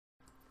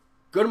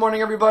Good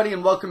morning, everybody,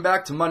 and welcome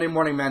back to Monday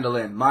Morning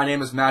Mandolin. My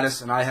name is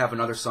Mattis, and I have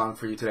another song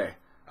for you today.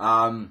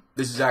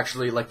 This is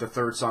actually like the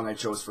third song I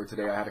chose for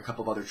today. I had a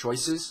couple of other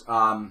choices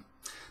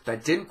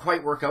that didn't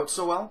quite work out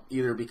so well,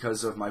 either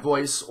because of my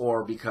voice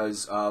or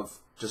because of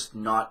just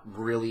them not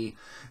really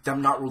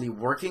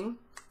working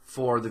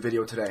for the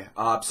video today.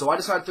 So I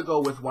decided to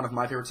go with one of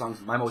my favorite songs,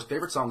 my most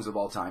favorite songs of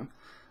all time.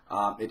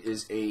 It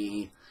is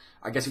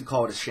I guess you'd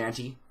call it a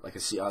shanty, like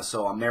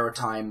a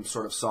maritime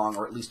sort of song,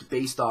 or at least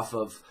based off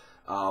of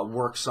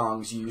work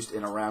songs used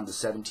in around the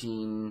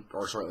 16 to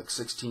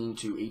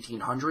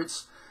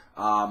 1800s.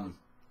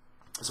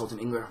 So it's an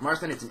English. From my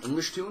understanding, it's an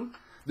English tune.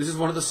 This is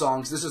one of the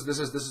songs. This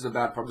is a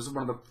bad part. This is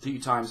one of the few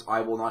times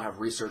I will not have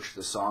researched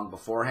the song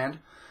beforehand,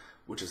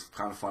 which is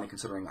kind of funny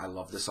considering I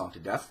love this song to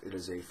death. It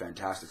is a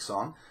fantastic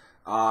song.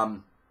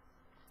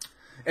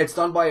 It's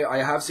done by.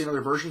 I have seen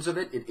other versions of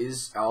it. It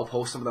is. I'll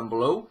post some of them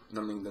below,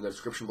 in the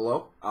description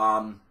below.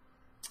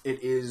 It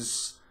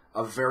is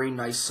a very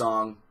nice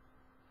song.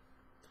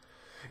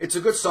 It's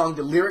a good song.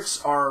 The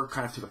lyrics are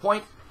kind of to the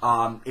point.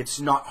 It's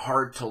not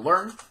hard to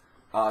learn.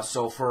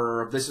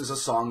 This is a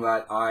song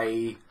that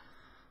I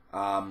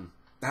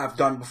have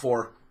done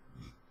before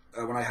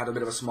when I had a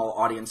bit of a small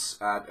audience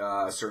at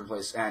a certain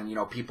place, and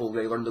people,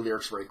 they learn the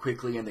lyrics very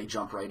quickly and they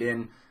jump right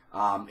in.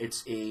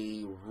 It's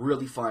a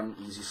really fun,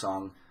 easy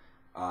song.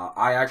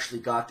 I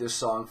actually got this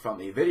song from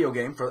a video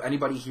game. For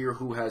anybody here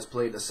who has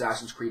played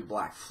Assassin's Creed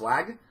Black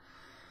Flag,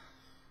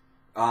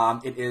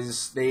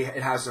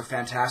 it has a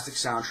fantastic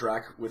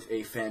soundtrack with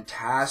a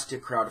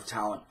fantastic crowd of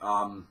talent.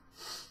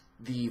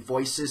 The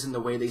voices and the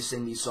way they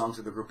sing these songs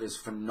of the group is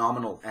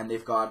phenomenal, and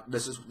they've got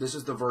this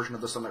is the version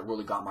of the song that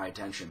really got my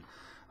attention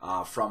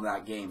from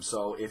that game.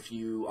 So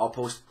I'll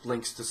post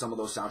links to some of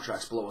those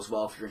soundtracks below as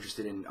well if you're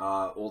interested in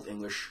old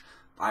English,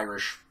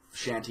 Irish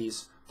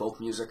shanties, folk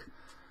music.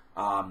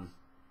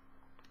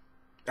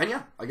 And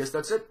yeah, I guess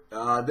that's it. In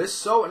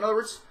other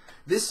words,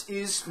 this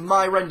is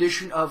my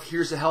rendition of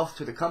 "Here's a Health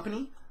to the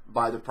Company"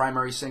 by the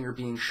primary singer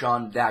being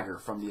Dagher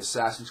from the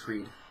Assassin's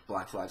Creed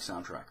Black Flag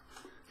soundtrack.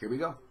 Here we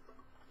go.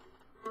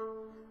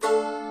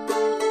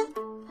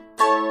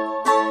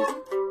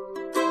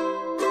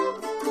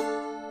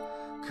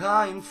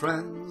 Kind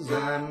friends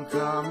and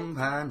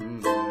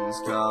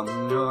companions,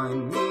 come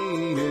join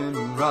me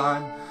in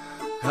rhyme.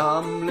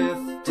 Come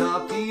lift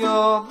up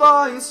your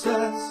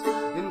voices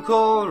in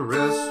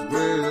chorus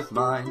with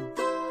mine.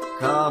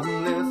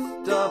 Come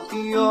lift up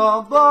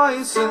your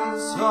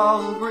voices,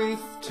 all grief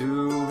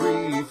to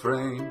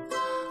refrain.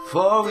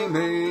 For we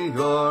may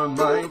or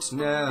might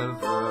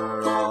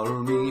never all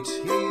meet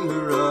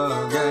here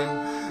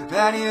again.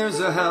 And here's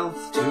a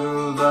health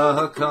to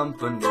the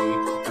company,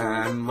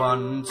 and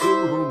one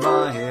to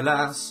my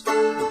lass.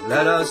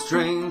 Let us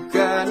drink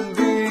and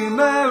be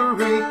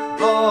merry,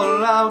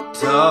 all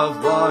out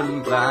of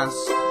one glass.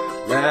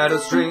 Let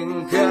us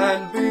drink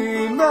and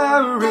be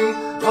merry,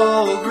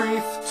 all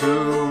grief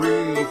to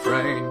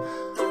refrain.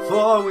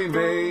 For we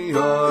may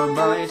or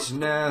might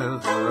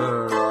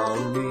never all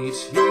meet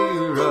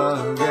here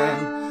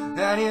again.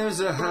 And here's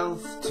a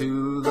health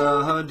to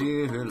the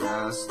dear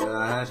lass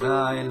that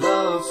I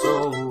love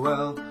so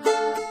well.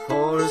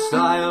 For her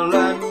style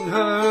and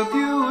her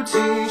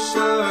beauty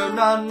sure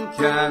none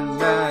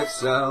can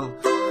excel.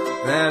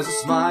 There's a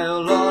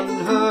smile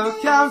on her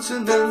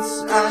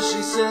countenance as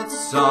she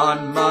sits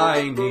on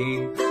my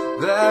knee.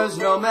 There's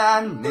no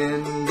man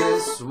in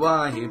this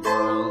wide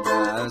world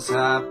as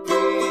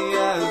happy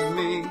as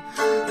me.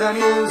 And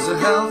here's a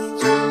health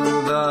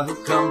to the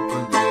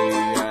company,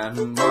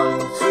 and one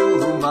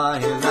to my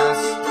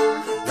lass.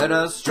 Let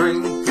us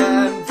drink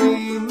and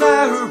be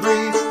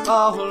merry,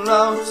 all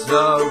out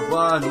of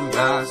one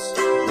glass.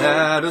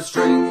 Let us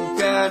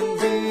drink and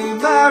be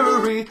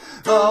merry,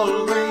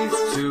 all grief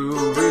to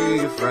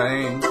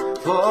refrain.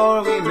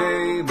 For we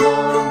may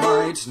or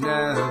might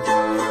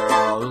never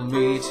all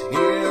meet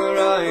here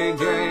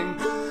again.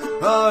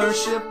 Our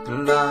ship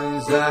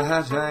lies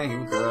at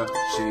anchor,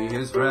 she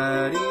is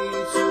ready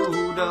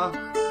to dock.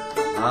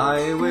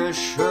 I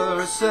wish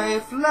her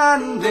safe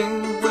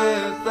landing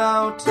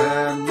without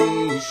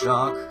any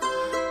shock.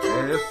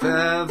 If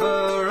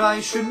ever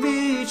I should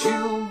meet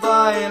you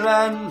by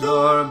land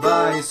or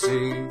by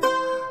sea,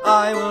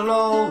 I will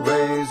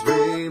always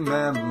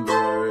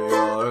remember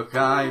your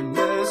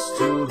kindness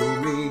to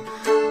me.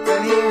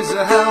 And here's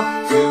a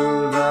health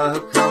to the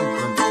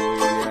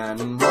company,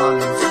 and one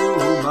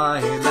to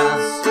my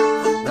lass.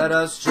 Let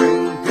us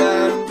drink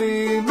and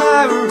be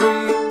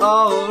merry,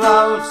 all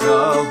out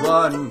of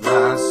one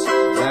glass.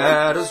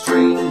 Let us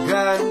drink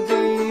and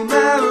be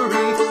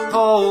merry,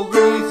 all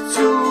grief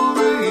to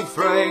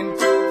refrain.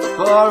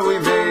 For we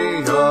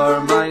may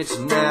or might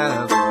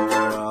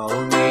never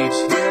all meet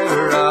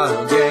here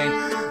again.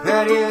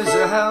 And here's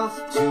a health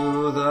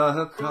to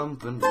the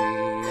company,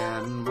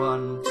 and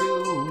one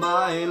to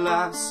my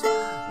lass.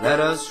 Let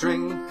us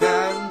drink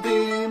and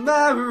be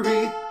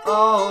merry,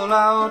 all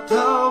out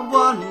of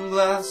one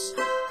glass.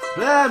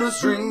 Let us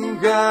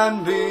drink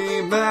and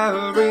be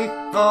merry,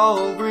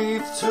 all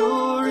grief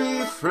to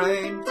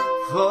refrain,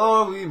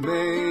 for we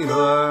may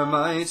or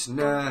might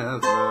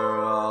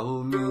never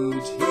all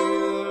meet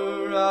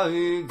here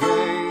again.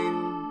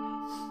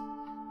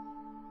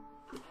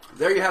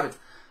 There you have it.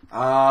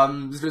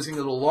 This video's getting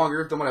a little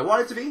longer than what I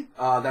wanted it to be.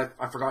 That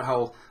I forgot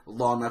how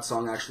long that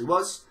song actually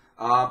was.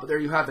 But there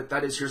you have it.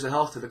 That is Here's a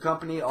Health to the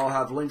Company. I'll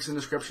have links in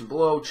the description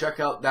below. Check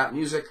out that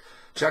music.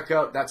 Check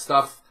out that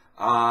stuff.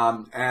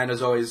 And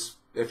as always,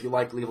 if you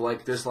like, leave a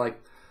like, dislike,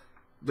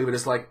 leave a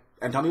dislike,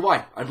 and tell me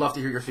why. I'd love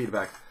to hear your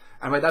feedback.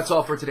 Anyway, that's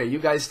all for today. You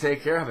guys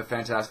take care. Have a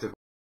fantastic